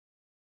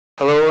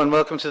Hello and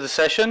welcome to the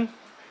session.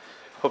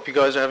 Hope you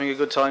guys are having a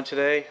good time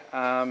today.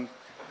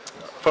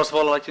 First of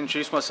all, I'd like to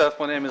introduce myself.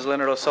 My name is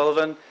Leonard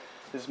O'Sullivan.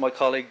 This is my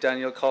colleague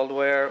Daniel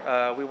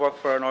Caldeweyher. We work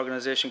for an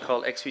organization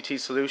called XVT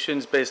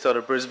Solutions based out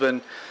of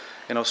Brisbane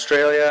in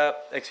Australia.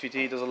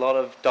 XVT does a lot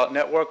of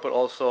 .NET work, but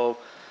also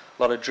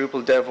a lot of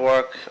Drupal dev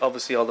work.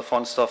 Obviously all the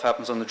fun stuff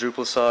happens on the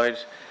Drupal side.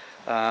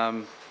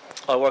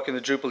 I work in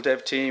the Drupal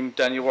dev team.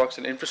 Daniel works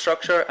in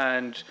infrastructure,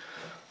 and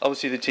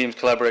obviously the teams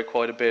collaborate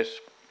quite a bit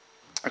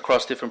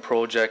across different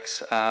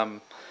projects, and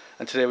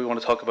today we want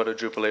to talk about a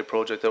Drupal 8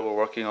 project that we're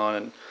working on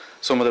and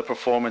some of the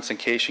performance and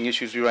caching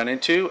issues we ran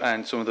into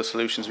and some of the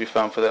solutions we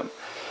found for them.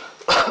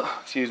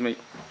 Excuse me.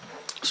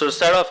 So to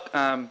start off,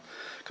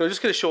 could I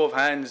just get a show of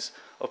hands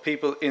of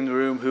people in the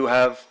room who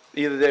have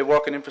either they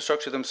work in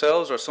infrastructure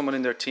themselves or someone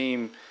in their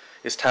team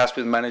is tasked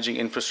with managing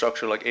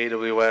infrastructure like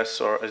AWS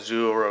or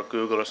Azure or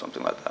Google or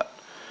something like that?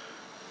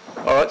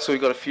 Alright, so we've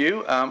got a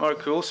few. Alright,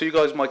 cool. So you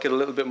guys might get a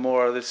little bit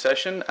more out of this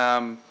session.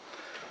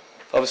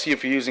 Obviously,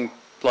 if you're using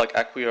like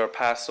APCu or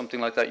PASS,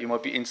 something like that, you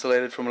might be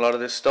insulated from a lot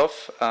of this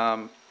stuff.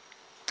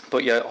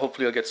 But yeah,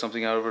 hopefully I'll get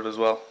something out of it as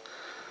well.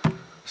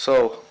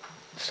 So,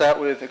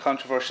 start with a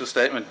controversial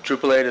statement.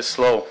 Drupal 8 is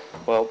slow.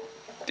 Well,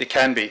 it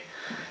can be.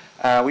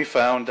 We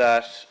found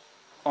that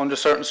under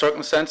certain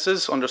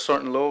circumstances, under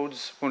certain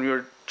loads, when we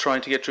were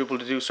trying to get Drupal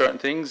to do certain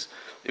things,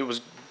 it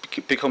was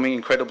becoming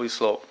incredibly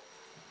slow.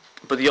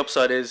 But the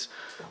upside is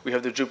we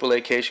have the Drupal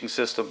 8 caching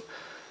system,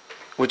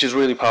 which is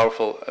really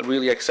powerful,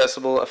 really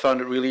accessible. I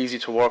found it really easy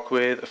to work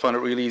with. I found it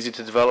really easy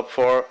to develop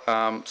for.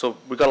 So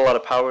we got a lot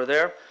of power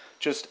there.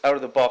 Just out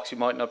of the box, you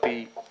might not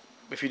be,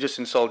 if you just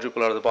install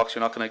Drupal out of the box,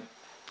 you're not going to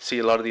see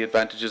a lot of the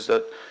advantages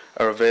that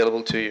are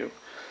available to you.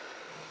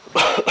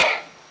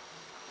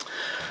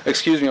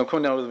 Excuse me, I'm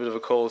coming down with a bit of a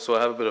cold, so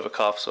I have a bit of a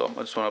cough, so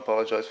I just want to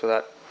apologize for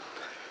that.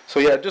 So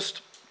yeah,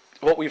 just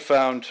what we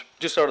found,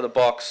 just out of the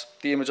box,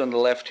 the image on the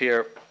left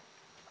here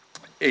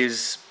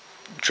is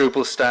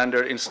Drupal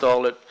standard.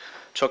 Install it,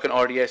 chuck an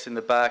RDS in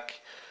the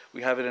back.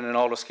 We have it in an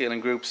auto-scaling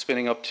group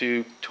spinning up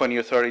to 20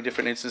 or 30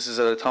 different instances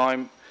at a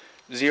time.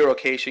 Zero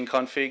caching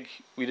config.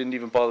 We didn't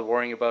even bother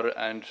worrying about it,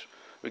 and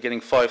we're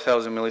getting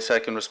 5,000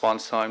 millisecond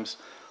response times.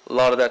 A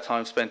lot of that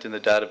time spent in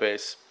the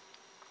database.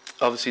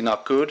 Obviously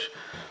not good.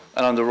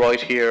 And on the right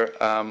here,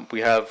 we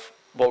have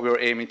what we were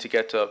aiming to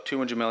get to,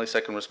 200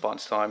 millisecond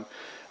response time,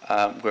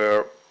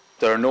 where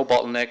there are no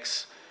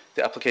bottlenecks.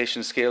 The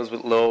application scales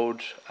with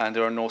load, and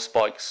there are no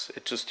spikes.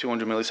 It's just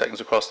 200 milliseconds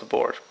across the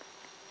board.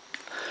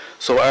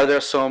 So are there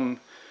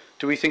some,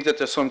 do we think that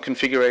there's some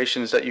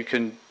configurations that you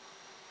can,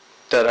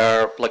 that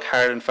are like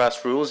hard and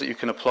fast rules that you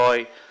can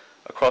apply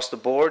across the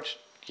board?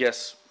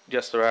 Yes,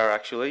 there are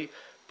actually,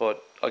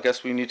 but I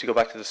guess we need to go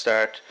back to the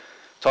start,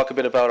 talk a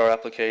bit about our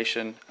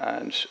application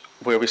and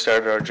where we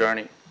started our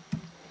journey.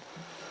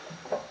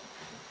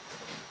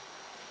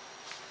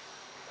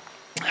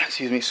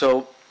 Excuse me,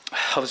 so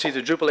obviously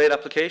the Drupal 8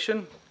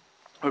 application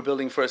we're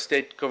building for a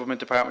state government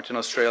department in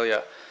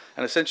Australia.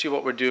 And essentially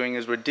what we're doing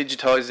is we're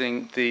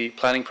digitizing the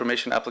planning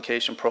permission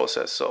application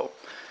process. So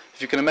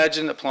if you can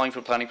imagine applying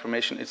for planning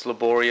permission, it's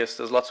laborious.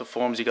 There's lots of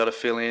forms you got to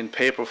fill in,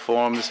 paper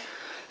forms.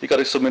 You got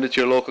to submit it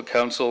to your local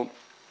council.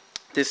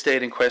 This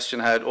state in question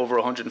had over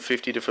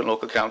 150 different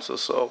local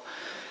councils. So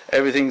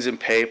everything's in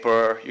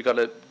paper. You got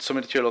to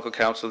submit it to your local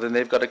council. Then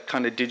they've got to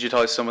kind of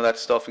digitize some of that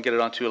stuff and get it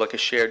onto like a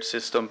shared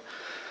system.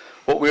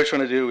 What we're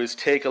trying to do is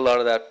take a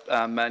lot of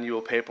that manual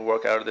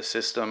paperwork out of the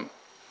system,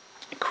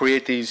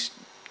 create these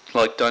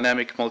like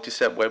dynamic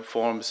multi-step web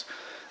forms.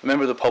 A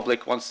member of the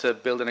public wants to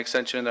build an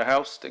extension in their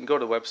house, they can go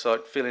to the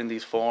website, fill in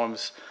these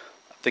forms.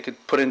 They could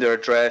put in their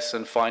address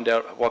and find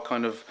out what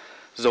kind of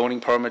zoning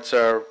permits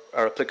are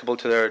applicable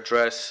to their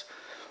address,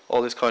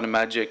 all this kind of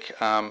magic.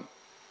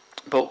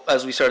 But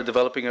as we started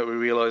developing it, we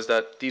realized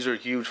that these are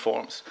huge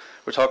forms.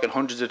 We're talking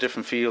hundreds of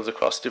different fields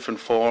across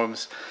different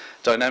forms,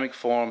 dynamic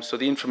forms. So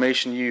the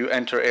information you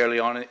enter early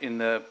on in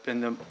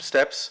the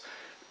steps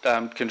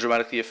can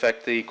dramatically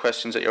affect the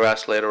questions that you're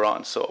asked later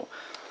on. So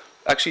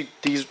actually,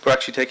 these were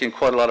actually taking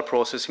quite a lot of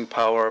processing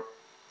power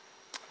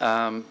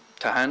to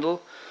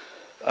handle.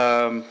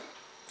 From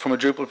a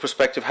Drupal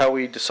perspective, how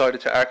we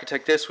decided to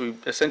architect this, we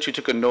essentially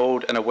took a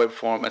node and a web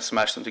form and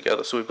smashed them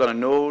together. So we've got a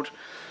node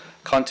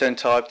content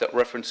type that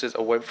references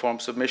a web form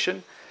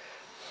submission.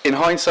 In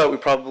hindsight, we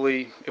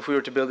probably, if we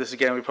were to build this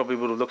again, we probably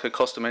would have looked at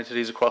custom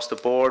entities across the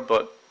board,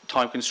 but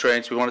time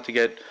constraints, we wanted to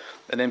get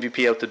an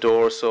MVP out the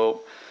door,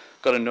 so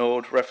got a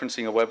node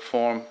referencing a web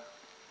form.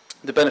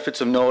 The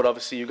benefits of node,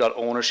 obviously you've got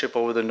ownership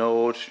over the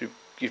node,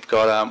 you've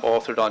got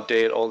authored on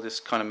date, all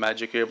this kind of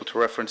magic, you're able to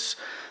reference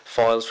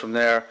files from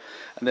there.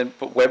 And then,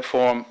 but web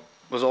form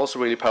was also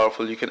really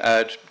powerful. You can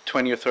add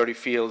 20 or 30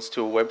 fields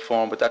to a web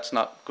form, but that's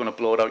not going to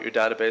bloat out your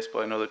database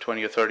by another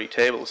 20 or 30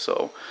 tables.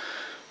 So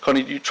kind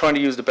of you're trying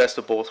to use the best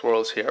of both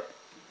worlds here.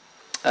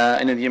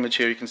 And in the image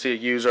here, you can see a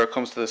user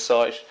comes to the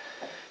site.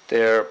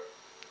 They're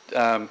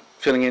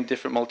filling in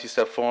different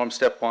multi-step forms,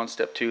 step 1,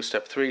 step 2,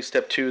 step 3.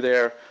 Step 2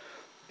 there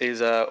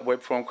is a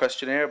web form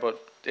questionnaire,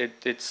 but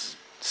it's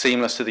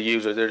seamless to the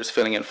user. They're just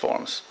filling in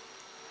forms.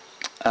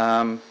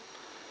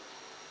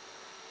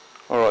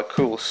 All right,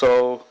 cool.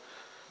 So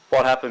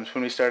what happened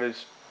when we started?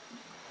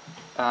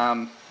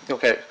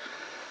 Okay,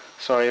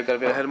 sorry, I got a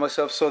bit ahead of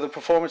myself. So the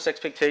performance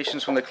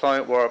expectations from the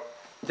client were,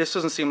 this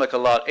doesn't seem like a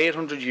lot,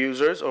 800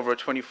 users over a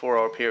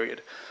 24-hour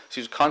period.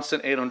 So it's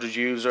constant 800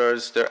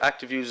 users, they're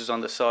active users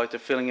on the site, they're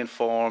filling in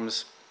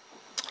forms,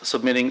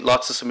 submitting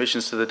lots of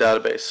submissions to the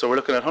database. So we're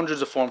looking at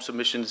hundreds of form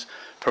submissions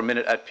per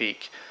minute at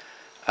peak.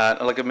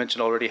 And like I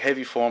mentioned already,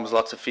 heavy forms,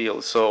 lots of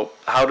fields. So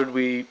how did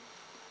we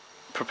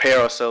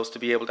prepare ourselves to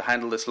be able to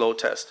handle this load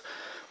test?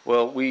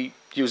 Well, we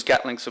use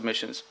Gatling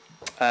submissions.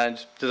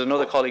 And there's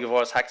another colleague of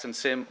ours,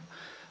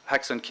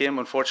 Haxon Kim,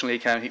 unfortunately he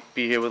can't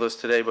be here with us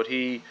today, but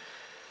he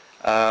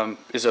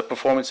is a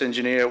performance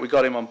engineer. We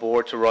got him on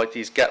board to write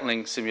these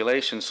Gatling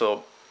simulations.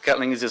 So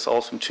Gatling is this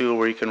awesome tool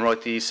where you can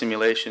write these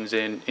simulations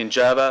in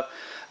Java,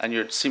 and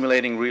you're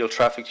simulating real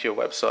traffic to your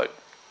website.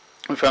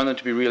 We found them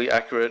to be really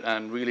accurate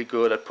and really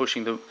good at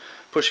pushing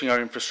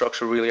our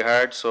infrastructure really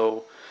hard,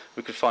 so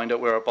we could find out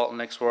where our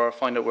bottlenecks were,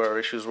 find out where our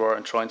issues were,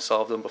 and try and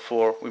solve them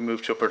before we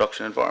move to a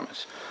production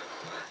environment.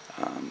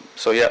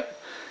 So yeah,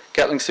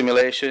 Gatling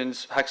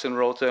simulations, Haxon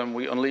wrote them,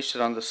 we unleashed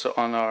it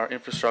on our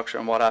infrastructure,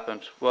 and what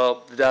happened?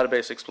 Well, the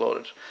database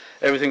exploded.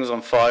 Everything was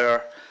on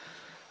fire.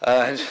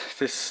 And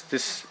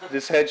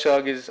this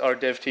hedgehog is our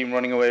dev team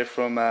running away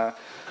from a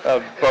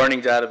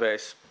burning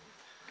database.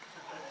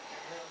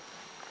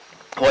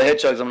 Why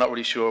hedgehogs, I'm not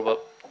really sure,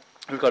 but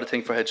we've got a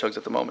thing for hedgehogs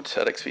at the moment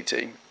at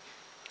XVT.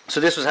 So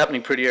this was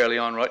happening pretty early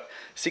on, right?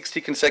 60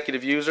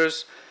 consecutive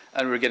users,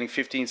 and we were getting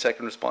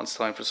 15-second response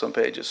time for some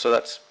pages. So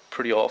that's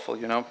pretty awful,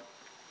 you know.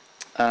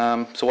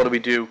 So what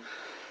do?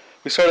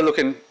 We started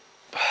looking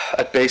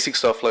at basic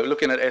stuff, like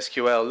looking at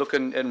SQL,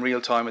 looking in real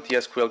time at the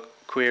SQL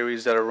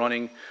queries that are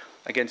running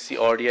against the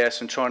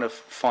RDS, and trying to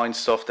find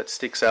stuff that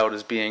sticks out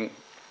as being,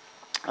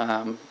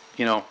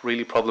 you know,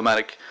 really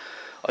problematic.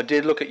 I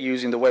did look at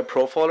using the web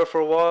profiler for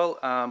a while,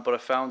 but I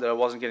found that I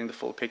wasn't getting the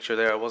full picture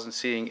there. I wasn't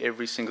seeing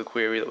every single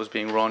query that was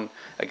being run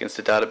against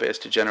the database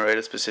to generate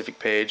a specific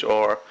page,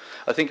 or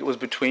I think it was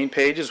between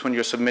pages when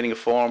you're submitting a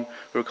form,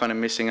 we were kind of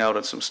missing out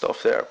on some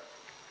stuff there.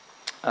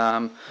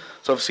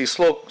 So obviously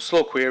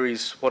slow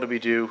queries, what did we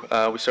do?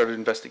 We started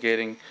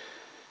investigating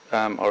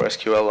our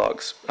SQL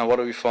logs. And what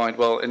did we find?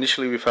 Well,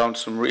 initially we found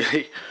some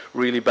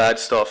really bad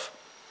stuff.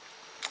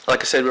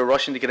 Like I said, we were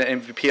rushing to get an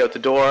MVP out the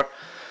door.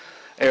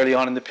 Early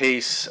on in the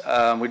piece,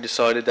 we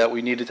decided that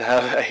we needed to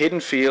have a hidden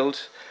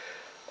field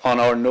on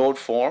our node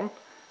form,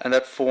 and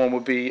that form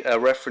would be a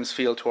reference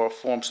field to our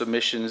form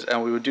submissions,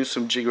 and we would do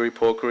some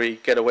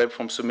jiggery-pokery, get a web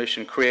form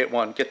submission, create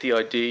one, get the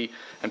ID,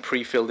 and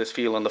pre-fill this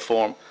field on the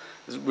form.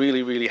 It's a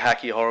really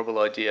hacky, horrible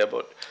idea,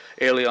 but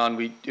early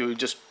on,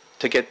 just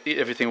to get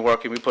everything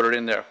working, we put it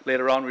in there.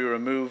 Later on, we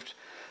removed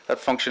that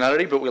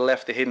functionality, but we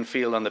left the hidden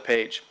field on the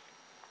page.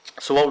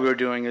 So what we were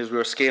doing is we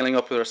were scaling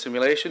up with our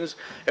simulations.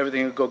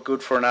 Everything would go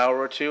good for an hour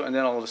or two, and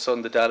then all of a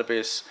sudden the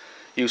database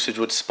usage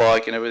would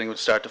spike and everything would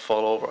start to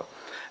fall over.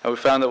 And we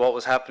found that what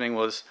was happening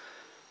was,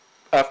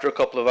 after a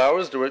couple of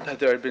hours, there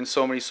had been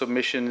so many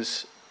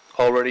submissions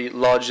already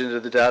lodged into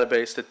the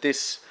database that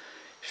this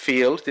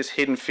field, this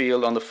hidden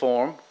field on the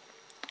form,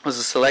 was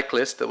a select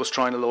list that was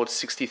trying to load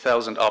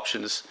 60,000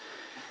 options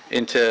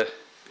into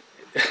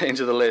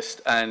the list,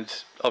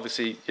 and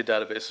obviously your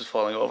database was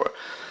falling over.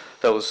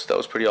 That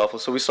was pretty awful.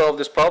 So we solved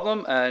this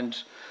problem, and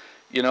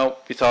you know,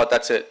 we thought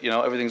that's it. You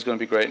know, everything's going to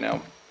be great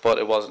now, but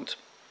it wasn't.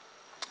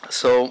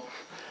 So,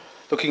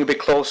 looking a bit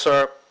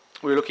closer,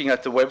 we were looking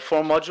at the web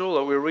form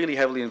module. We were really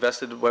heavily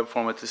invested in web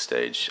form at this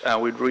stage.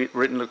 We'd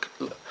written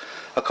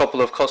a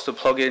couple of custom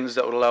plugins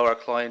that would allow our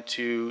client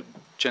to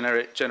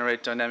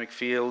generate dynamic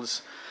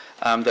fields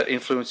that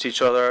influence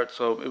each other.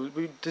 So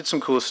we did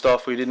some cool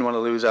stuff. We didn't want to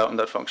lose out on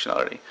that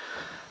functionality.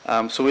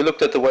 So we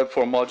looked at the web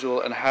form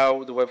module and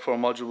how the web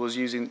form module was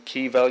using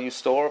key value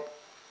store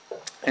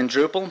in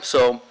Drupal.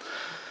 So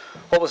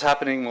what was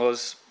happening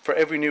was, for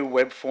every new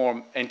web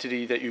form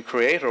entity that you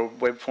create, or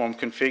web form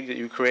config that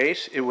you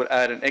create, it would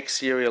add a next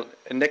serial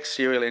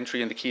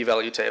entry in the key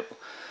value table.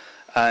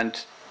 And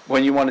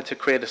when you wanted to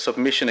create a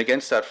submission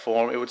against that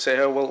form, it would say,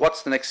 oh, well,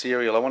 what's the next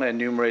serial? I want to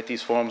enumerate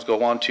these forms, go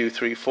 1, 2,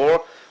 3,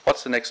 4.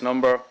 What's the next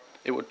number?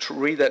 It would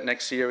read that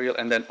next serial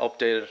and then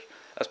update it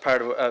as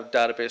part of a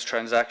database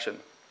transaction.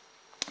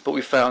 But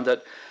we found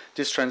that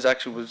this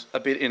transaction was a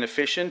bit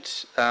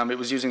inefficient. It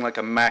was using like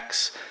a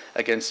max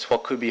against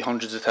what could be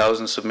hundreds of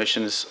thousands of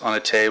submissions on a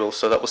table,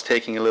 so that was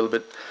taking a little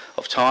bit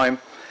of time.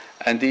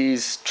 And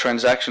these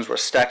transactions were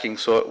stacking,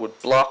 so it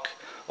would block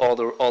all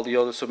the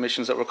other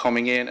submissions that were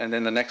coming in, and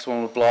then the next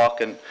one would block.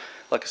 And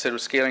like I said, we're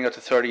scaling out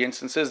to 30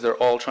 instances. They're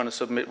all trying to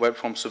submit web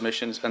form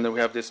submissions, and then we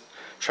have this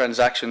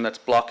transaction that's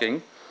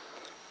blocking.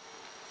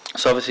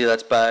 So obviously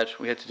that's bad.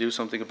 We had to do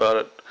something about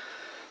it.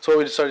 So what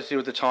we decided to do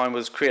at the time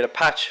was create a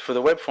patch for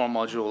the web form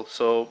module.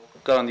 So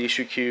got on the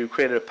issue queue,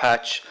 created a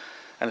patch,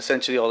 and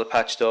essentially all the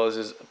patch does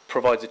is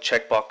provides a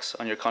checkbox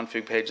on your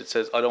config page that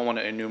says, I don't want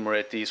to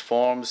enumerate these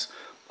forms.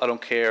 I don't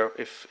care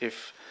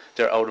if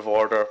they're out of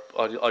order.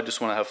 I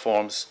just want to have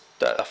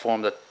a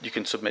form that you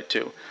can submit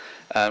to.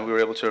 And we were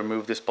able to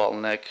remove this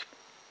bottleneck.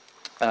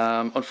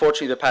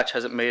 Unfortunately, the patch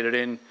hasn't made it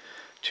in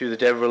to the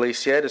dev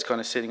release yet. It's kind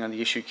of sitting on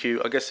the issue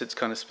queue. I guess it's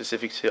kind of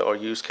specific to our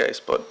use case,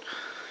 but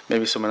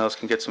maybe someone else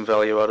can get some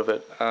value out of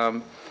it.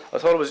 I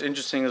thought it was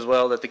interesting as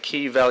well that the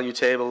key value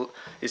table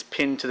is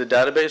pinned to the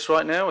database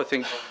right now. I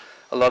think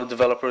a lot of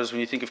developers, when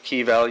you think of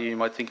key value, you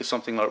might think of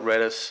something like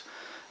Redis,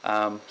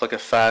 like a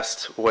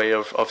fast way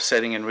of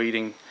setting and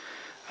reading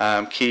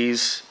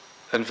keys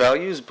and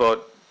values,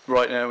 but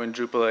right now in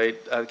Drupal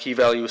 8, key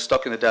value is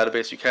stuck in the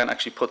database. You can't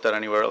actually put that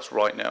anywhere else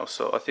right now.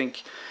 So I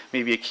think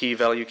maybe a key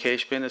value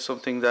cache bin is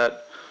something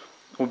that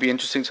will be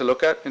interesting to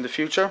look at in the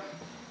future.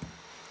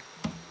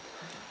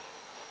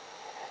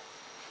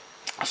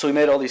 So we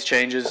made all these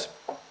changes,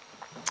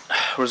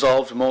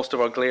 resolved most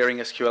of our glaring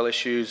SQL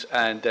issues,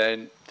 and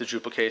then the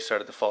Drupal case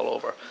started to fall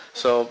over.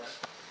 So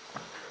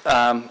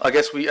I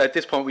guess at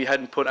this point we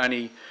hadn't put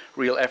any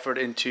real effort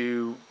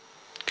into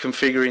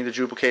configuring the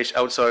Drupal cache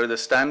outside of the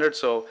standard,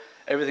 so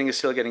everything is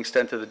still getting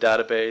sent to the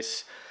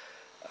database.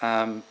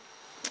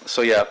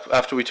 So yeah,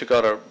 after we took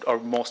out our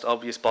most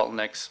obvious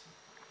bottlenecks,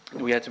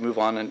 we had to move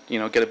on and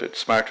get a bit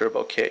smarter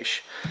about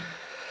cache.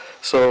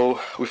 So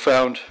we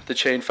found the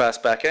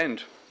Chainedfast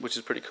backend, which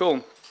is pretty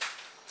cool.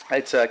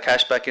 It's a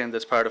cache backend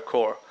that's part of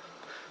core.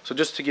 So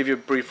just to give you a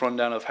brief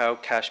rundown of how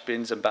cache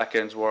bins and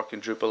backends work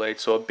in Drupal 8.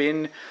 So a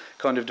bin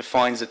kind of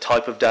defines the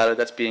type of data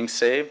that's being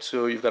saved.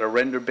 So you've got a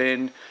render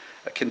bin,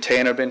 a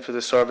container bin for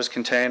the service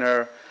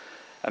container,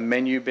 a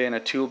menu bin, a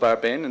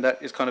toolbar bin, and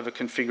that is kind of a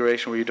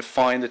configuration where you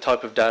define the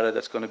type of data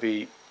that's going to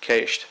be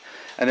cached.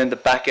 And then the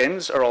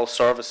backends are all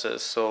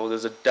services. So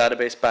there's a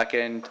database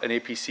backend, an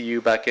APCu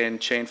backend,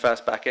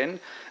 Chainedfast backend,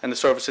 and the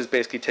services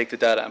basically take the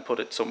data and put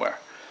it somewhere,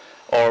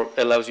 or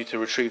allows you to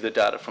retrieve the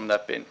data from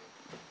that bin.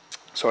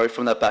 Sorry,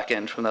 from that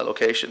backend, from that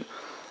location.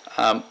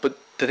 But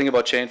the thing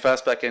about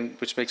Chainedfast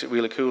backend, which makes it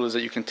really cool, is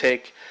that you can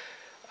take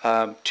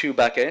two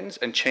backends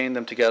and chain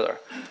them together.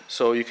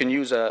 So you can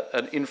use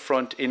an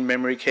in-front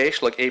in-memory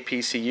cache like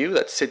APCu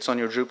that sits on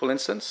your Drupal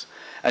instance,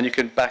 and you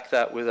can back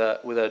that with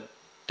a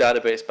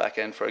database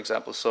backend, for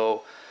example.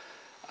 So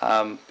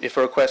if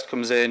a request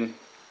comes in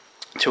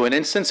to an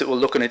instance, it will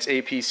look in its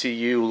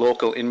APCu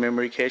local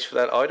in-memory cache for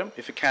that item.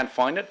 If it can't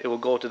find it, it will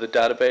go to the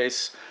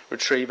database,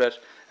 retrieve it,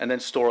 and then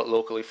store it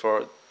locally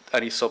for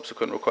any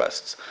subsequent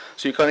requests.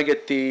 So you kind of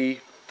get the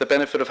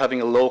benefit of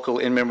having a local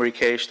in-memory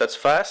cache that's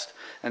fast,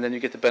 and then you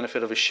get the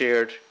benefit of a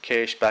shared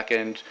cache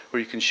backend where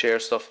you can share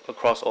stuff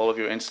across all of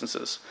your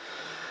instances.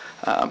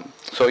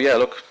 So yeah,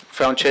 look,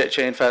 found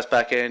Chainedfast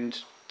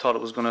backend, thought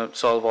it was going to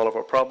solve all of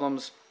our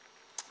problems.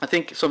 I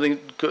think something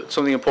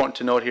important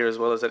to note here as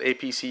well is that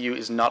APCu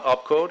is not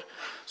opcode,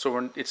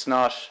 so it's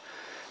not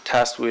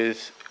tasked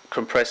with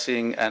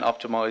compressing and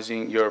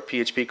optimizing your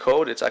PHP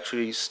code. It's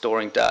actually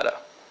storing data.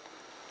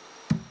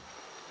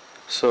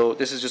 So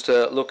this is just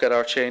a look at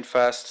our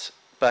Chainedfast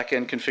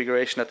backend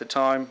configuration at the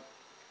time.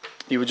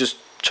 You would just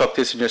chuck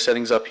this in your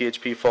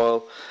settings.php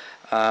file.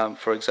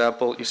 For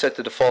example, you set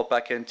the default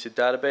backend to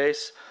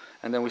database,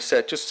 and then we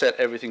just set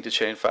everything to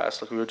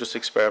Chainedfast. Like, we were just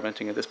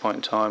experimenting at this point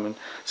in time and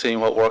seeing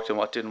what worked and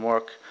what didn't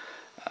work.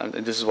 And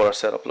this is what our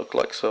setup looked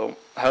like. So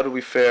how did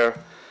we fare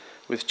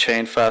with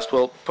Chainedfast?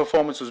 Well,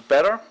 performance was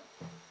better,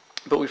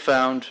 but we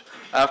found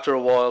after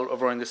a while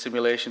of running the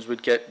simulations,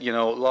 we'd get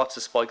lots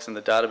of spikes in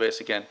the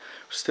database again.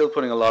 We're still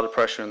putting a lot of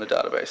pressure in the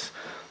database.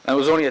 And it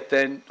was only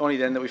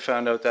then that we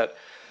found out that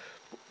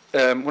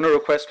when a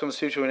request comes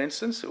through to an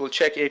instance, it will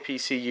check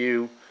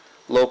APCu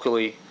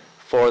locally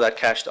for that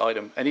cached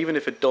item. And even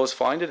if it does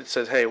find it, it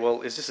says, hey,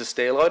 well, is this a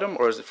stale item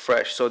or is it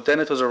fresh? So then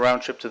it does a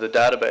round trip to the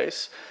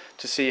database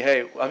to see,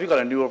 hey, have you got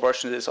a newer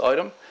version of this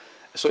item?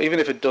 So even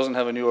if it doesn't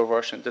have a newer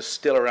version, there's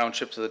still a round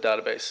trip to the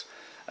database.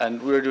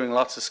 And we were doing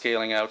lots of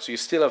scaling out. So you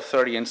still have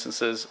 30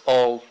 instances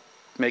all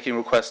making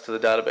requests to the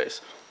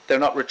database. They're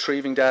not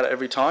retrieving data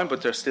every time,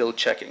 but they're still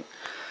checking.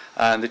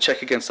 And they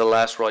check against the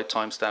last write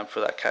timestamp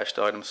for that cached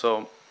item.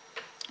 So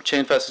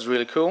Chainedfast is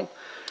really cool,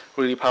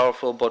 really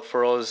powerful, but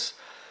for us,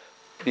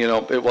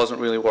 it wasn't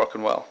really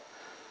working well.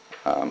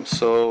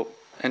 So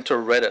enter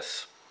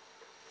Redis.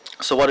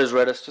 So what is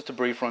Redis? Just a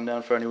brief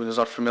rundown for anyone who's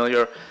not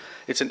familiar.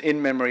 It's an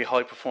in-memory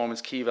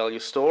high-performance key value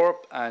store,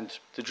 and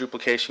the Drupal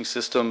caching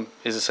system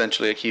is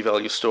essentially a key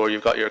value store.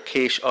 You've got your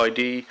cache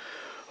ID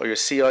or your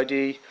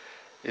CID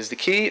is the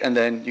key, and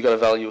then you've got a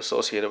value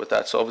associated with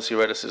that. So obviously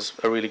Redis is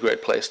a really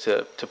great place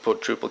to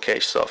put Drupal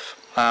cache stuff.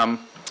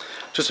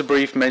 Just a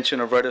brief mention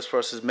of Redis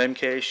versus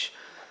Memcahced.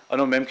 I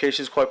know Memcahced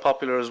is quite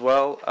popular as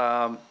well.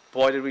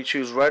 Why did we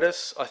choose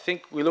Redis? I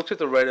think we looked at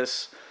the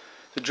Drupal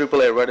 8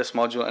 Redis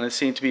module, and it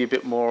seemed to be a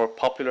bit more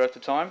popular at the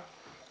time.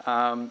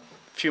 A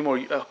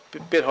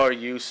bit higher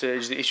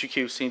usage. The issue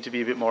queue seemed to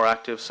be a bit more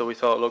active, so we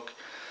thought, look,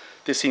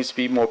 this seems to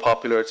be more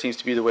popular. It seems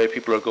to be the way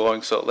people are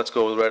going, so let's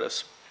go with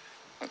Redis.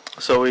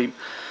 So we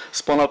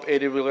spun up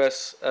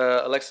AWS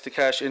Alexa to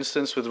Cache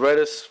instance with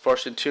Redis,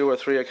 version 2 or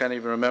 3, I can't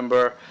even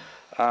remember.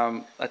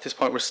 At this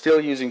point, we're still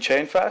using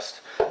Chainedfast,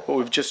 but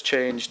we've just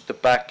changed the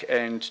back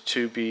end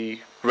to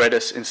be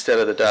Redis instead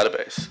of the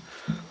database.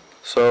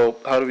 So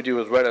how do we do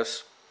with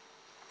Redis?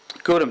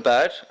 Good and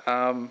bad.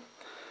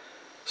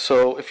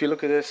 So if you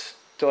look at this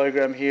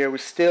diagram here. We're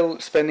still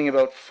spending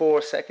about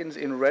 4 seconds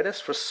in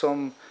Redis for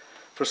some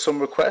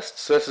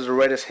requests. So this is a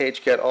Redis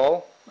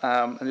hgetAll,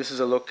 and this is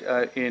a look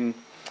in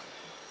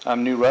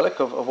New Relic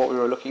of what we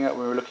were looking at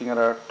when we were looking at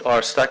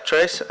our stack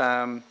trace.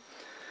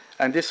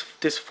 And this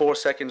 4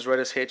 seconds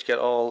Redis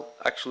hgetAll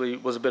actually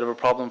was a bit of a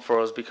problem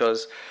for us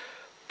because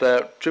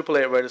the Drupal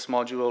 8 Redis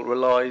module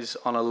relies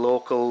on a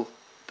local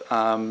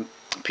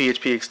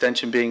PHP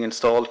extension being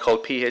installed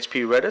called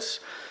PHP Redis.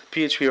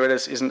 PHP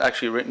Redis isn't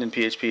actually written in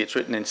PHP, it's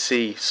written in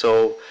C.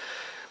 So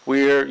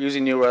we're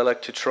using New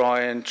Relic to try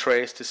and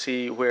trace to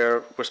see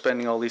where we're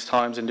spending all these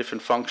times in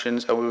different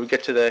functions, and we would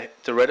get to the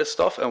Redis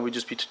stuff and we'd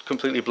just be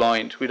completely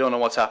blind. We don't know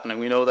what's happening.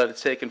 We know that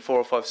it's taken 4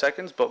 or 5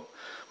 seconds, but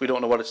we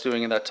don't know what it's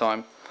doing in that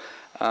time.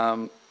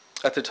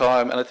 At the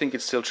time, and I think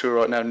it's still true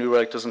right now, New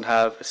Relic doesn't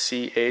have a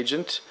C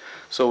agent,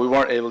 so we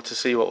weren't able to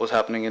see what was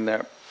happening in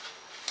there.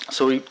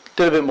 So we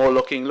did a bit more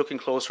looking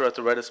closer at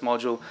the Redis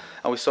module,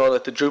 and we saw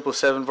that the Drupal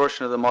 7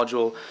 version of the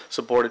module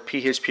supported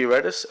PHP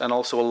Redis and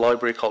also a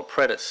library called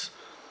Predis.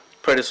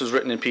 Predis was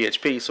written in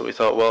PHP, so we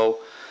thought, well,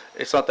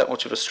 it's not that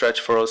much of a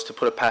stretch for us to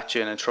put a patch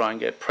in and try and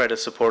get Predis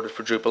supported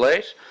for Drupal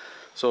 8.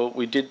 So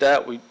we did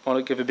that. We want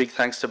to give a big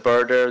thanks to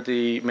Berder,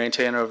 the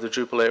maintainer of the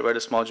Drupal 8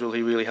 Redis module.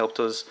 He really helped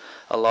us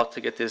a lot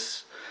to get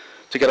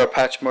our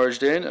patch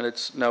merged in, and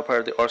it's now part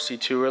of the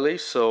RC2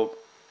 release. So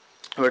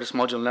Redis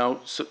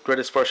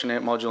version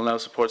 8 module now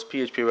supports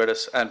PHP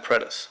Redis and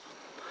Predis.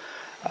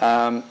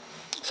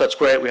 So that's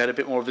great. We had a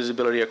bit more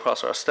visibility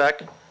across our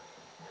stack,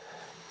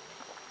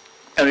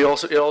 and it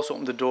also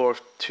opened the door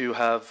to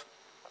have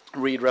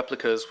read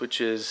replicas,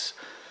 which is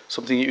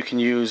something that you can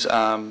use.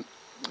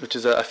 Which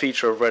is a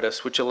feature of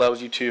Redis, which allows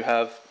you to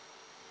have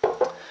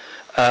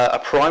a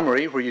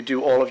primary where you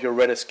do all of your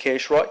Redis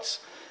cache writes,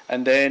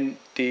 and then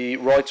the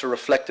writes are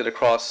reflected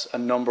across a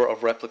number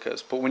of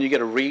replicas. But when you get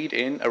a read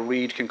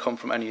can come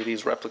from any of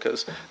these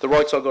replicas. The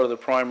writes all go to the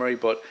primary,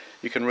 but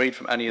you can read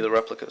from any of the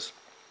replicas,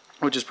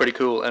 which is pretty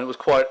cool. And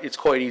it's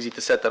quite easy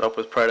to set that up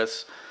with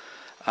Predis.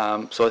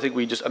 So I think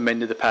we just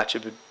amended the patch a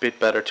bit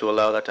better to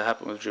allow that to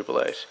happen with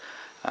Drupal 8.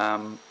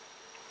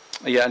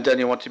 Yeah, and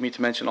Daniel wanted me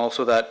to mention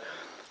also that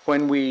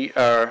when we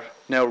are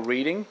now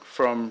reading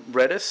from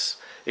Redis,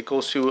 it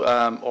goes to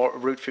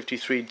Route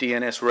 53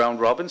 DNS round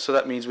robin, so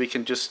that means we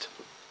can just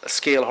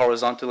scale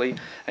horizontally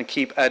and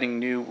keep adding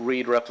new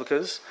read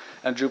replicas,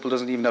 and Drupal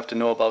doesn't even have to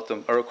know about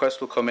them. A request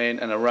will come in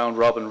and a round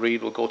robin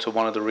read will go to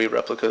one of the read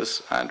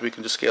replicas, and we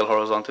can just scale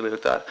horizontally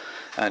like that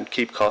and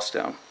keep costs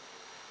down.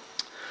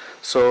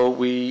 So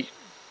we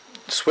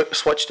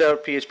switched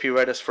out PHP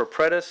Redis for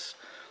Predis,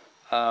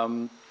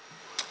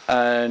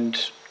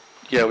 and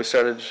yeah, we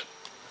started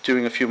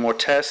doing a few more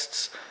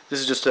tests. This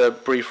is just a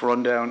brief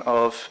rundown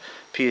of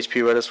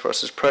PHP Redis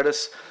versus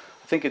Predis.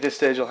 I think at this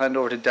stage I'll hand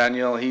over to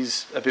Daniel.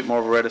 He's a bit more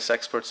of a Redis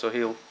expert, so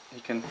he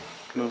can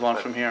move on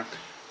from here.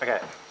 Okay.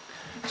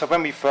 So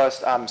when we first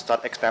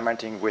started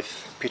experimenting with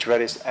PHP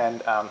Redis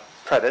and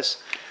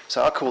Predis,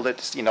 so I called it,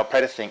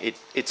 Predis thing.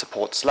 It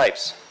supports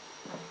slaves.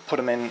 Put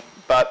them in,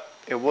 but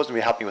it wasn't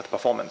really helping with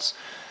performance.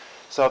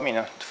 So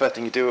the first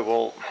thing you do,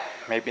 well,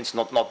 maybe it's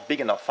not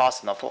big enough,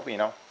 fast enough, or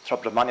throw a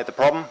bit of money at the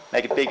problem,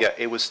 make it bigger.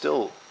 It was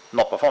still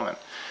not performant.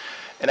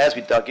 And as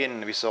we dug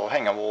in, we saw,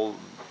 hang on, well,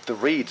 the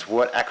reads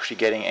weren't actually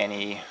getting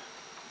any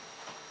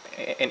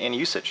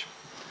usage.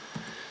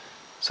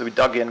 So we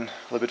dug in a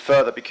little bit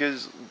further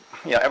because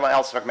everyone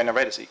else recommended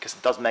Redis because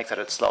it does make that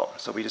it's slow.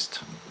 So we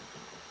just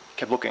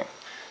kept looking.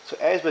 So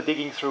as we're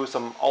digging through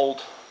some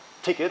old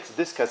tickets,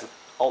 this case,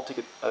 old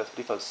ticket, I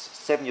believe it was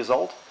 7 years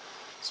old.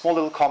 Small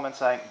little comment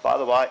saying, by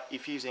the way,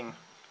 if using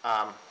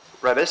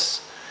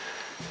Redis,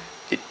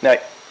 it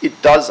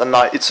does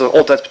it's an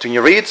alternate between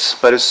your reads,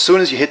 but as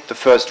soon as you hit the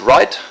first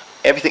write,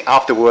 everything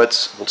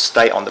afterwards will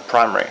stay on the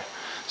primary.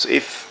 So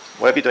if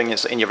whatever you're doing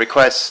is in your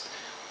request,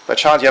 by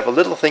chance you have a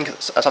little thing,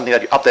 something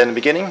that you update in the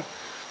beginning,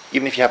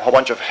 even if you have a whole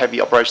bunch of heavy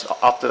operations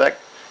after that,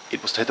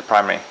 it will still hit the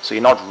primary. So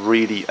you're not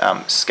really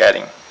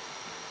scaling.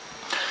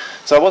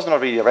 So it wasn't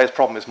really a Redis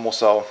problem, it's more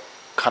so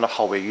kind of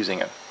how we're using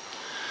it.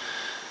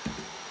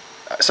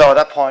 So at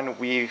that point,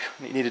 we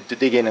needed to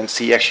dig in and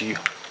see actually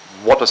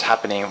what was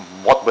happening,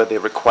 what were the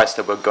requests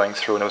that were going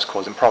through and it was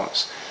causing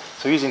problems.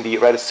 So using the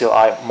Redis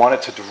CLI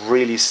monitor to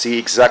really see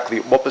exactly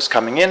what was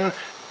coming in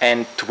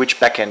and to which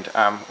backend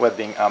were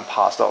being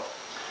passed off.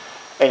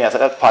 And yes, at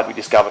that part we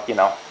discovered,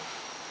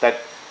 that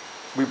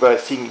we were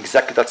seeing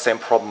exactly that same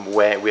problem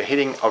where we're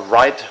hitting a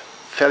write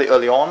fairly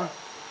early on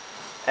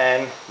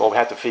and, well, we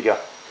had to figure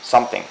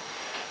something.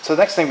 So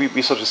the next thing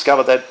we sort of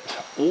discovered that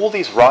all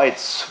these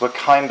writes were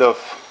kind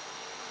of,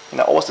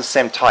 always the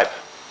same type,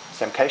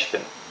 same cache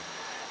bin.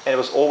 And it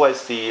was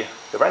always the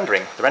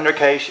render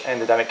cache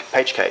and the dynamic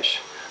page cache.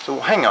 So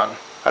hang on,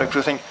 I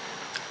don't think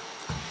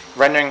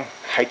rendering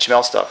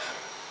HTML stuff,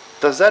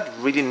 does that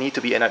really need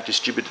to be in a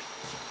distributed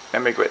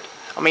memory grid?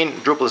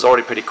 Drupal is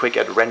already pretty quick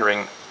at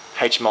rendering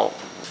HTML.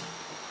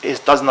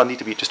 It does not need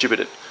to be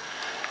distributed.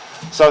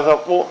 So I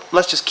thought, well,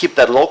 let's just keep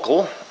that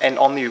local and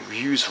only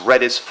use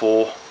Redis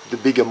for the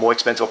bigger, more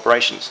expensive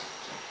operations.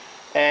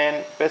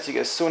 And basically,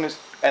 as soon as,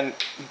 and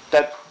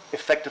that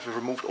effectively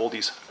removed all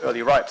these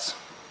early writes.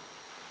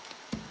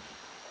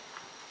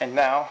 And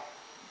now,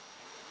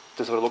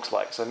 this is what it looks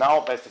like. So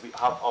now basically we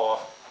have our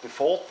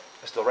default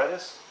is still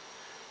Redis,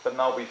 but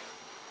now we're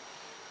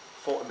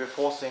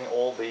forcing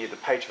all the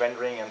page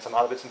rendering and some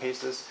other bits and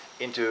pieces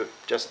into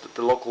just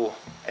the local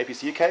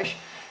APCu cache,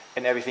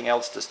 and everything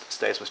else just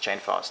stays with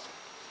Chainedfast.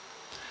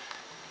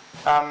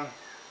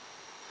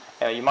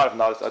 You might have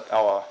noticed at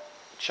our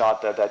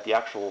chart that the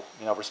actual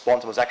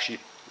response was actually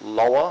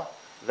lower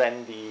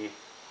than the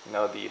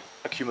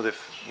accumulative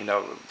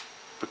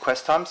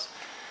request times.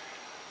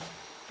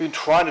 We've been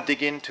trying to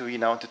dig into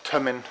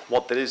determine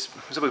what that is.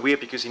 It's a bit weird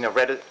because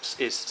Redis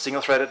is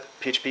single-threaded,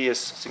 PHP is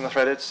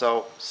single-threaded,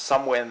 so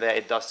somewhere in there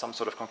it does some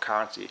sort of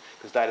concurrency,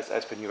 because that is,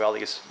 as per New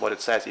Relic, is what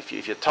it says. If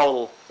your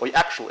total or your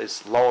actual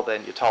is lower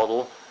than your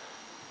total,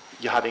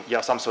 you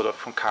have some sort of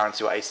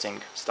concurrency or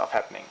async stuff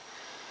happening.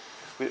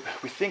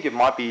 We think it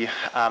might be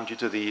due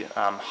to the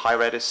high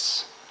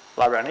Redis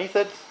library underneath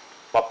it,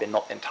 but we're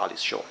not entirely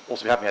sure.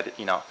 Also, we haven't had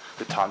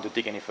the time to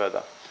dig any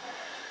further.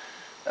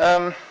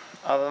 Other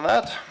than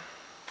that,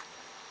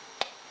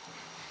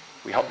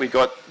 we hope we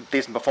got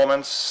decent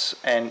performance,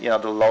 and the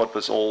load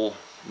was all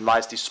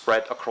nicely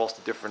spread across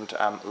the different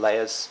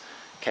layers,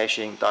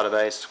 caching,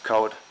 database,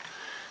 code,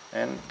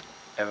 and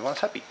everyone's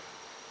happy.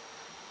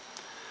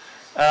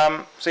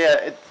 So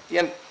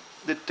yeah,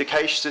 the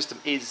cache system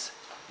is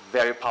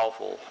very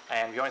powerful,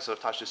 and we only sort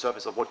of touched the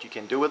surface of what you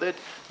can do with it.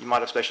 You might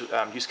have special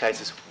use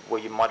cases where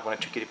you might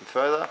want to tweak it even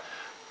further,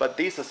 but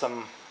these are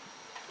some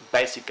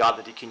basic guide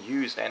that you can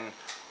use, and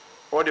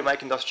already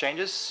making those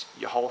changes,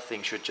 your whole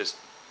thing should just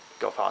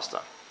go faster.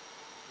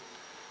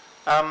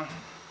 I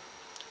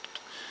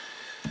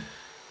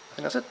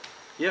think that's it.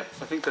 Yeah,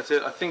 I think that's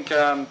it. I think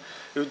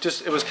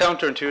it was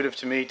counterintuitive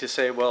to me to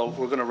say, well,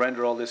 we're going to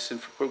render all this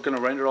stuff,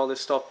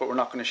 but we're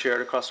not going to share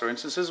it across our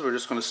instances. We're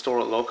just going to store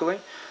it locally.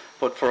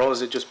 But for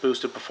us, it just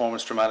boosted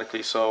performance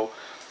dramatically. So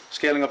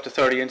scaling up to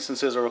 30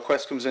 instances, a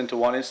request comes into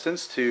one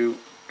instance to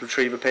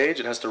retrieve a page,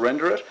 it has to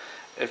render it.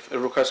 If a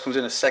request comes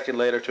in a second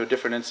later to a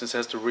different instance, it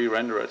has to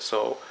re-render it.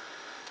 So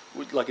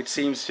it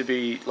seems to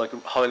be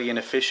highly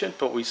inefficient,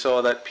 but we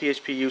saw that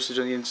PHP usage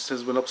on the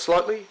instances went up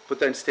slightly, but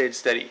then stayed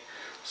steady.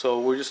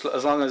 So we're just,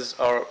 as long as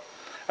our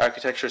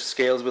architecture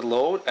scales with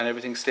load and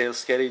everything stays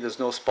steady, there's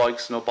no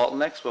spikes, no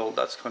bottlenecks, well,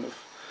 that's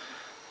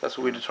what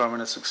we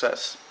determine as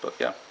success. But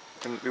yeah.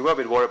 And we were a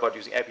bit worried about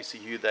using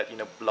APCu that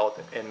bloat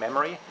in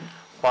memory,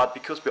 but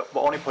because we're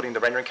only putting the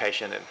rendering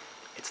cache in,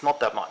 it's not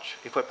that much.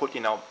 If I put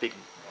big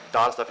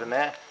data stuff in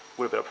there,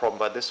 would have been a problem.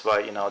 But this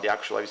way, the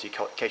actual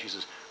APCu cache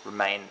uses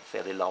remain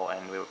fairly low,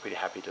 and we were pretty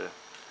happy to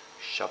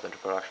shove them to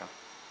production.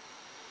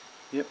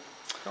 Yep.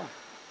 Cool.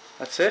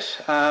 That's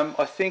it.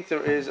 I think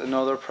there is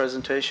another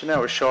presentation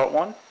now, a short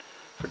one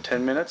for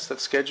 10 minutes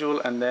that's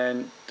scheduled, and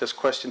then there's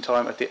question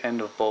time at the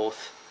end of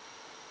both.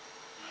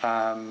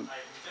 I'm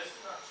just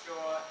not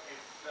sure if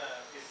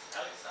is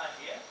Alex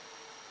here?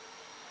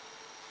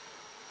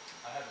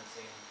 I haven't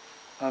seen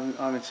him.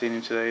 I haven't seen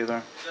him today either.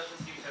 He doesn't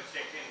seem to have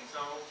checked in, so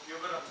you're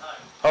good on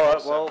time.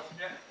 Alright, well,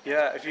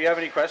 yeah, if you have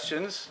any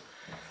questions,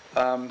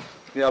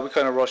 yeah, we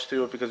kind of rushed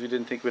through it because we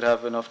didn't think we'd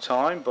have enough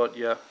time, but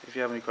yeah, if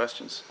you have any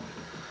questions.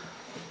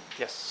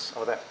 Yes,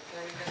 over there.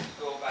 Can we just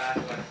go back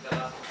to the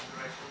last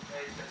configuration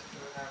page just to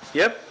have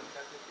Yep.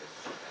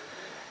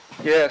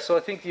 Yeah, so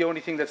I think the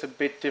only thing that's a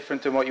bit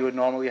different than what you would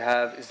normally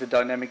have is the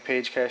dynamic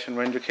page cache and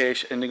render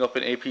cache ending up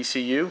in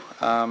APCu.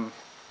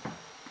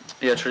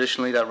 Yeah,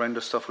 traditionally that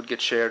render stuff would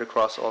get shared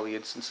across all the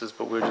instances,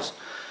 but we're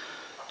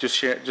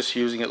just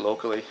using it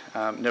locally.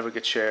 Never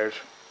get shared.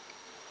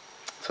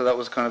 So that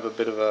was kind of a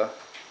bit of a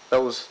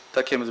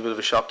that came as a bit of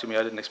a shock to me.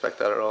 I didn't expect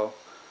that at all.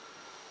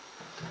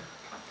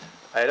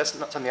 That's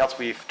not something else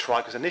we've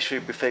tried, because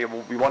initially we figured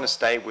we want to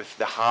stay with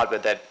the hardware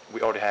that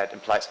we already had in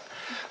place,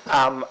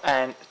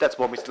 and that's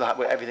what we still have.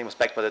 Where everything was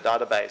backed by the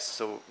database.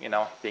 So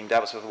being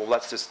devs, well,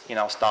 let's just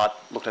start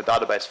looking at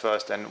database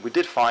first. And we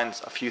did find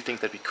a few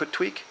things that we could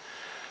tweak.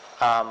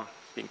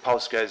 Being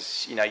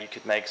Postgres, you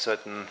could make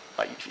certain,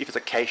 if it's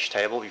a cache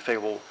table, you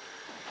figure, well,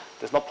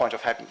 there's no point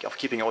of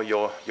keeping all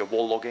your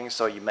wall logging,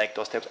 so you make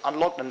those tables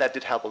unlocked, and that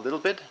did help a little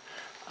bit.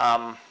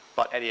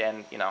 But at the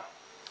end,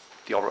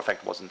 the overall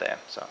effect wasn't there.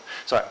 So,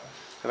 sorry,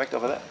 correct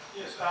over there?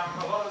 Yes,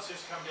 a lot of it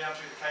seems to come down to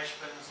the cache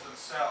bins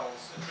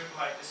themselves. In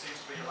Drupal 8 there seems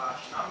to be a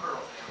large number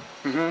of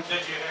them. Mm-hmm.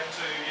 Did you have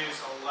to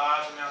use a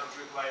large amount of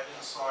Drupal 8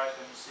 insight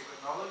and secret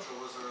knowledge, or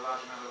was there a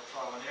large amount of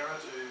trial and error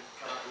to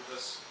come up with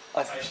this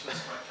cache this,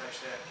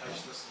 cache that,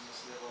 cache this and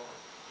this level?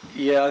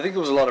 Yeah, I think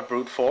there was a lot of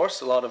brute force,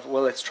 a lot of,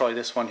 well, let's try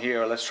this one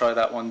here, let's try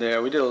that one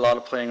there. We did a lot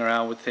of playing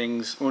around with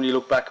things. When you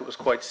look back, it was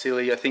quite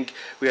silly. I think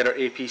we had our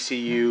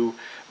APCu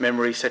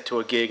memory set to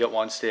a gig at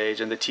one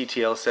stage and the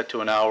TTL set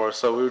to an hour,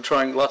 so we were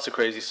trying lots of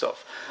crazy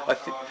stuff. A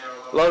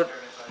lot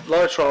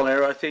of trial and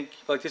error. I think,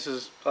 this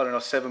is,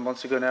 7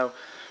 months ago now.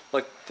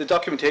 The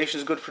documentation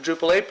is good for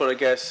Drupal 8, but I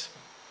guess,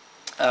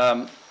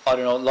 a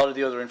lot of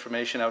the other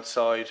information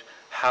outside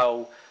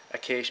how a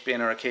cache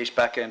bin or a cache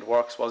backend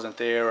works wasn't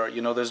there,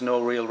 or there's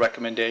no real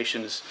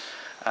recommendations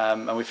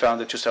And we found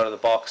that just out of the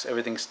box,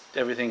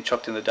 everything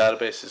chucked in the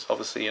database is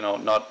obviously, you know,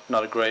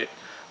 not a great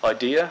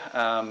idea.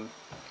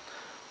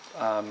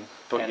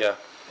 But yeah.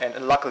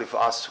 And luckily for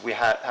us, we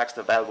had Hackster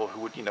available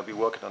who would, you know, be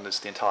working on this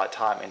the entire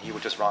time, and he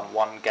would just run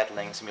one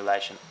Gatling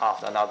simulation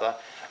after another,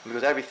 and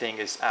because everything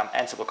is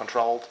Ansible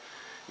controlled,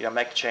 you know,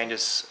 make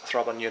changes,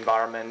 throw up a new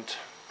environment,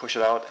 push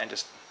it out, and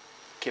just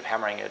keep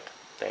hammering it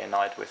day and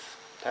night with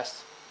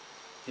tests.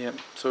 Yeah,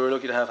 so we're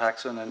lucky to have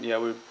Hackson, and yeah,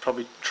 we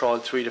probably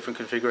tried 3 different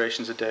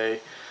configurations a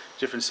day,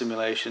 different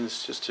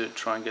simulations, just to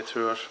try and get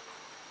through it.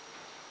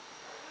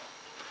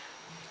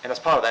 And as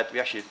part of that,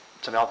 we actually,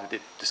 something else we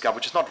did discover,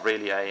 which is not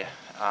really a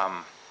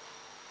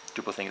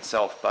Drupal thing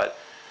itself, but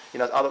you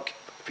know, other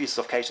pieces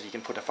of cache that you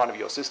can put in front of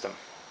your system.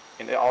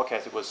 In our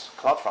case, it was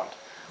CloudFront.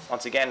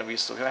 Once again, we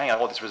saw, hang on,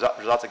 all these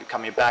results that keep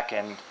coming back,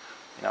 and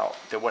you know,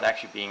 there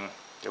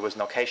was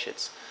no cache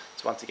hits.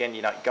 So once again,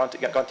 you know, go into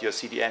your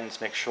CDNs,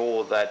 make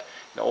sure that,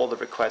 you know, all the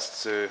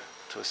requests to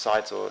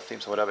sites or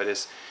themes or whatever it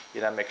is,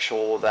 you know, make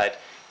sure that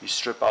you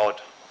strip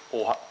out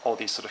all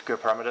these sort of good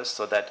parameters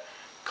so that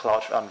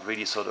CloudFront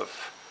really sort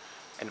of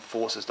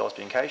enforces those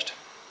being cached.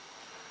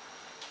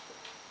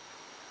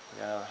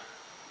 Yeah.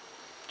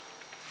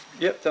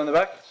 Yep, down the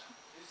back.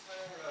 Is there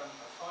a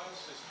file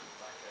system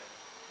back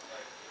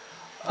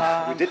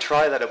We did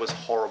try that. It was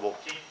horrible.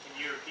 Can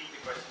you repeat the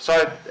question?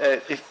 Sorry,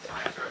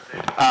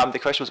 the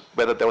question was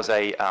whether there was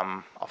a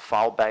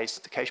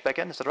file-based cache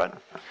backend. Is that right?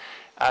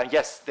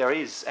 Yes, there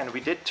is, and we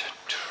did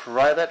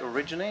try that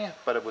originally,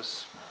 but it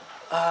was.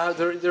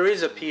 There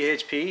is a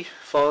PHP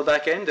file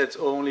backend that's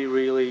only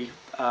really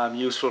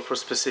useful for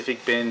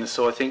specific bins.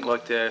 So I think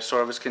like the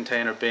service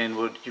container bin it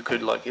would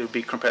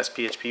be compressed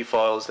PHP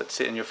files that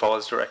sit in your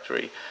files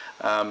directory.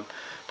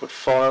 But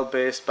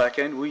file-based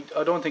backend,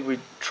 I don't think we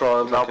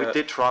tried. No, we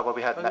did try, but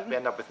we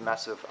ended up with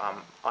massive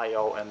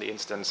I/O in the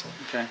instance.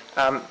 Okay.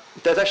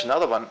 There's actually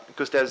another one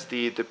because there's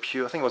the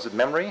pure, I think it was a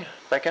memory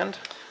backend.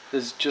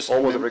 There's just or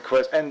was a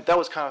request, and that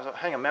was kind of,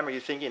 hang on, memory, you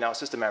think, you know,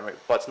 system memory,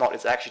 but it's not,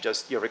 it's actually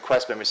just your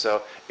request memory,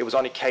 so it was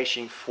only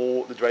caching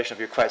for the duration of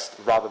your request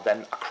rather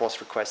than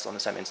across requests on the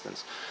same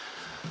instance.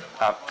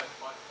 My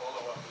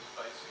follow-up was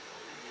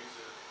basically use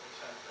a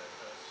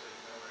Chainedfast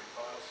memory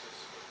file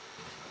system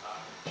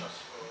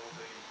just for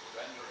the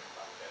rendering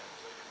backend,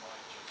 so it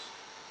might just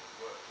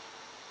work.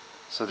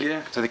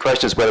 So the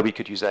question is whether we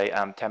could use a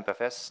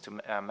TempFS to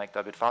make that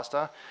a bit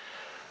faster.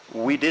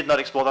 We did not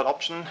explore that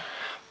option,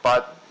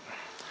 but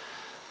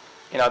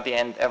you know, at the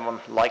end, everyone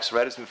likes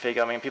Redis, and we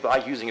figure, I mean, people are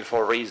using it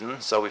for a reason,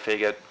 so we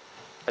figured,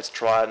 let's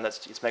try and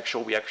let's make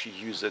sure we actually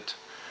use it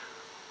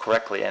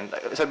correctly. And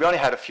so we only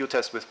had a few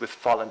tests with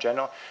file in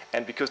general,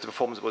 and because the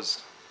performance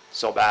was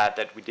so bad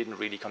that we didn't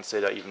really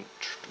consider even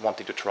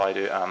wanting to try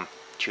to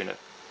tune it.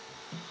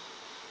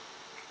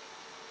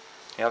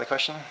 Any other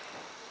question?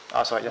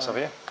 Oh, sorry, yes, over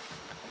here.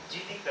 Do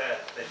you think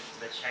that the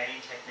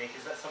chaining technique,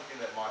 is that something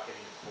that might get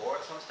into core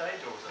at some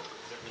stage, or is it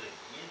really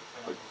new?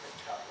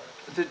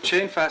 The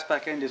Chainedfast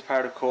backend is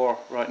part of core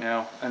right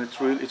now, and it's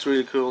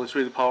really cool. It's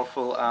really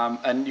powerful,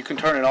 and you can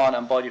turn it on,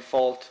 and by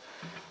default,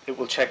 it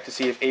will check to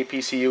see if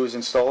APCu is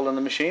installed on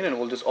the machine, and it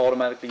will just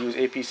automatically use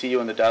APCu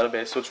in the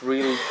database. So it's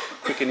really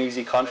quick and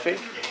easy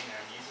config.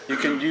 You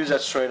can use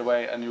that straight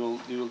away, and you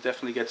will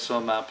definitely get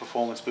some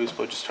performance boost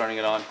by just turning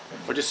it on,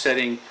 or just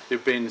setting your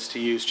bins to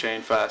use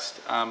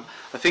Chainedfast. I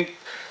think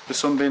there's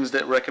some bins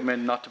that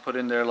recommend not to put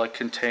in there, like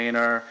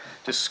container,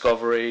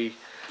 discovery,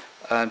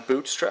 and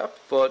bootstrap,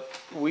 but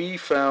we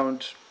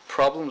found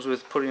problems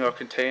with putting our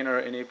container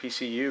in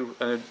APCu,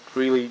 and it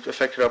really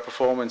affected our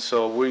performance,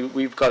 so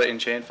we've got it in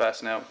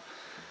Chainedfast now,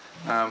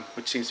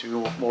 which seems to be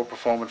more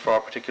performant for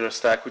our particular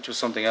stack, which was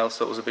something else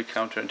that was a bit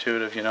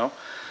counterintuitive, you know.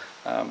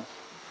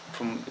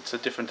 It's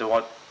different to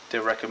what they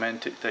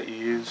recommend that you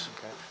use.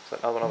 Okay. Is that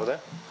another one over there?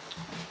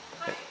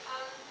 Hi,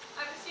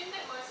 I've assumed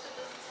that most of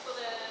this is for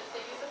the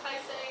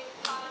user-facing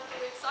part of the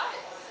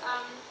websites,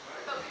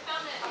 but we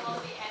found that a lot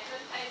of the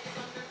admin pages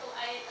on Drupal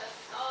 8 are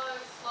so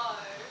slow.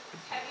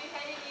 Have you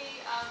had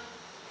any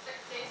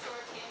success or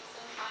attempts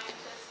in trying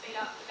to speed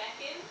up the back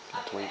end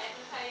of the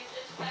admin page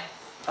interface?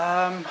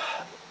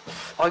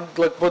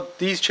 But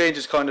these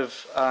changes kind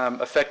of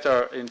affect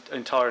our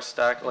entire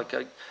stack,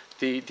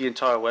 the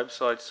entire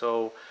website.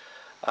 So,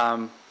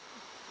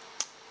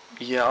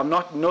 yeah, I'm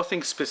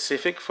nothing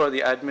specific for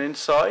the admin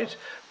side,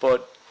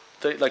 but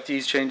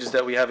these changes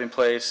that we have in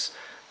place,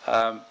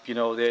 you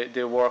know,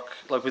 they work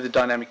like with the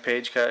dynamic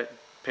page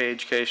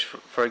cache,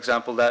 for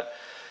example. That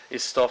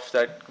is stuff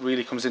that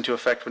really comes into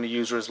effect when a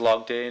user is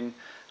logged in,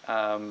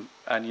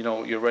 and you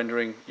know, you're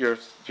rendering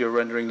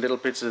little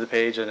bits of the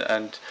page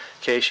and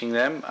caching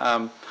them.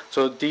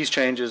 So these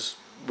changes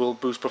will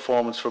boost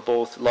performance for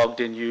both logged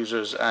in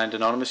users and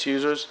anonymous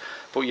users.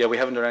 But yeah, we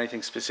haven't done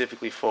anything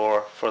specifically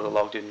for the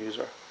logged in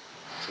user.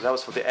 So that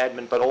was for the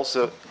admin, but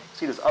also,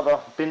 see this other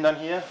bin down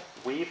here,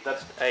 Weave,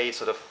 that's a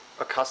sort of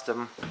a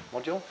custom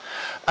module.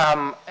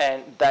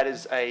 And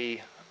that's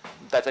actually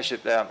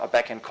a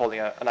backend calling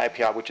an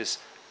API, which is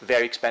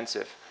very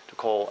expensive to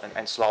call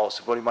and slow.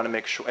 So what you want to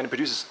make sure, and it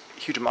produces a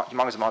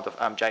humongous amount of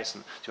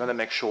JSON. So you want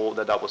to make sure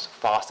that that was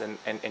fast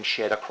and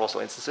shared across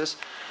all instances.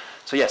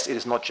 So yes, it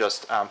is not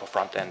just for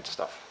front end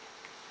stuff.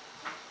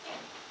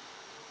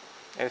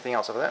 Anything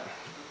else over there?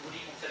 Would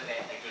you consider that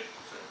a good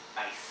sort of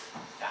base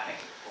starting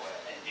for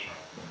it in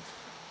general?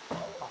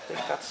 I think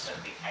that's.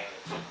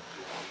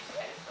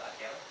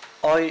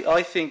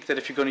 I think that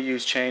if you're going to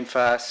use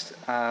Chainedfast,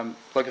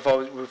 like if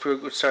we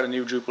would start a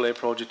new Drupal 8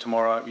 project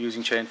tomorrow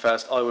using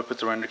Chainedfast, I would put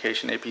the render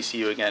cache in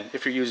APCu again.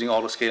 If you're using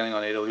auto scaling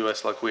on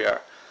AWS like we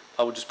are,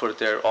 I would just put it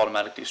there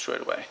automatically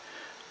straight away.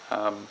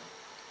 I'm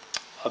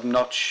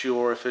not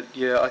sure if it.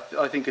 Yeah,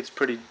 I think it's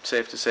pretty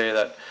safe to say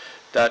that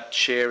that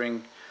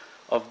sharing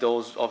of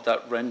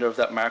that render of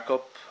that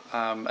markup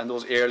and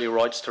those early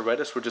writes to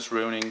Redis were just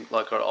ruining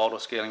like our auto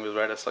scaling with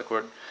Redis. Like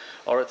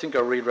I think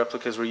our read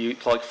replicas were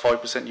like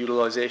 5%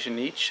 utilization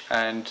each,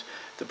 and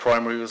the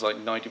primary was like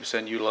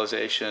 90%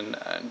 utilization.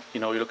 And you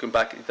know, you're looking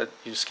back at that,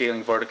 you're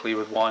scaling vertically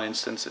with one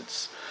instance.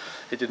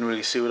 It didn't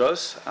really suit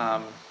us.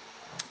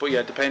 But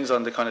yeah, it depends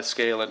on the kind of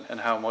scale and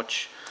how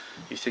much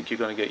you think you're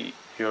going to get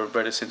your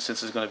Redis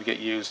instance is going to get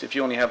used. If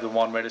you only have the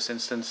one Redis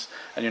instance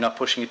and you're not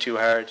pushing it too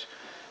hard,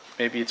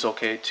 maybe it's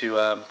okay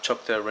to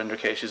chuck the render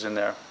caches in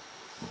there.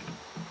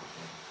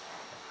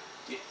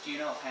 Do you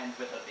know offhand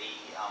whether the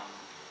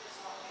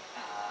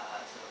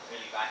sort of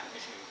early writing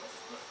issue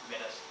with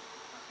Redis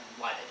and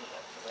why they did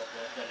it for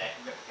the lack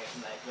of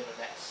replication, whether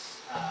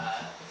that's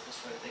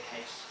sort of the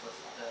case with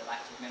the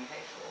likes of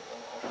Memcahced or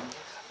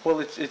Memcahced? Well,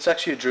 it's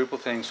actually a Drupal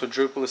thing. So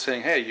Drupal is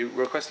saying, hey, you're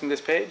requesting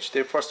this page.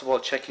 They're first of all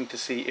checking to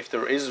see if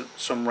there is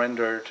some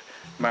rendered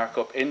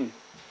markup in,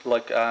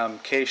 like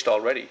cached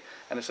already.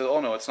 And it says, oh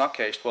no, it's not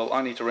cached. Well,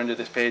 I need to render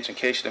this page and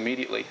cache it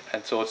immediately.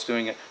 And so it's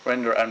doing it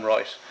render and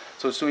write.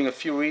 So it's doing a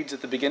few reads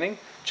at the beginning,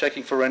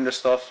 checking for render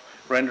stuff,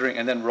 rendering,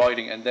 and then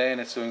writing, and then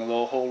it's doing a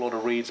whole load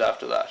of reads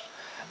after that.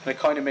 And it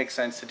kind of makes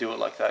sense to do it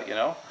like that, you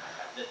know?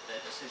 The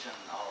decision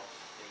of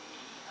the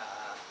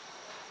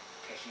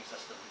caching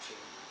system to,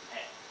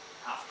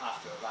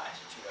 after a write,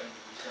 to only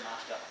use the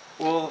master.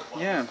 Well,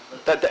 yeah.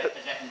 Is that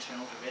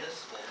internal to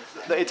Redis?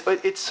 Or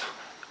It's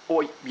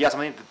yes, I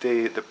mean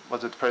the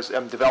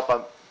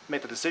developer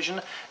made the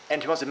decision,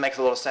 and to be honest, it makes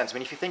a lot of sense. I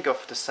mean, if you think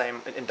of the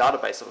same in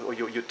database or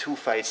your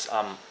two-phase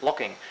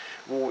locking,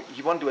 well,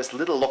 you want to do as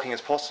little locking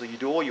as possible. You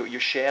do all your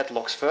shared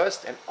locks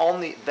first, and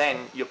only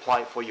then you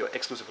apply for your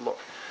exclusive lock.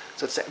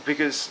 So it's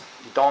because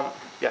you don't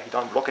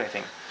block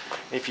anything.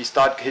 And if you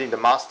start hitting the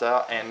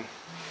master and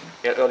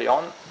early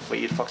on,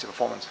 well, it fucks your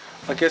performance.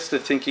 I guess the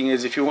thinking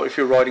is if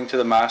you're writing to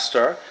the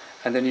master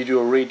and then you do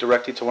a read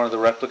directly to one of the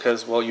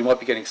replicas, well, you might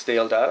be getting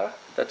stale data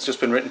that's just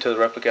been written to the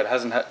replica.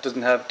 It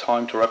doesn't have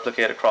time to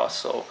replicate across.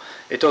 So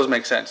it does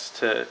make sense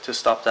to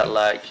stop that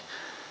lag.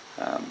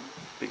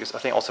 Because I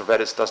think also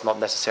Redis does not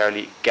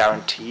necessarily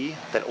guarantee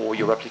that all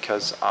your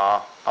replicas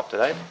are up to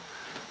date.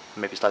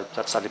 Maybe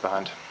slightly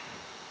behind.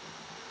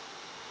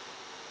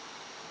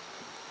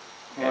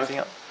 Well, Anything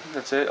else?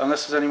 That's it.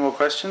 Unless there's any more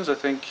questions, I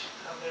think.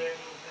 Are there any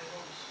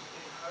hedgehogs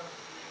in home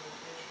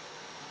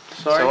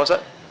implementation? Sorry. So what's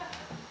that?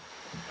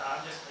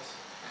 I'm just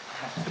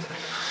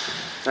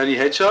messing. Any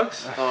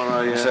hedgehogs? All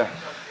right.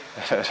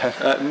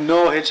 Yeah.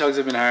 No hedgehogs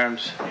have been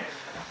harmed.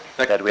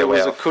 There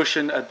was a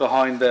cushion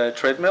behind the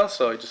treadmill,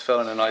 so I just fell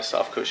on a nice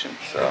soft cushion.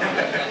 So.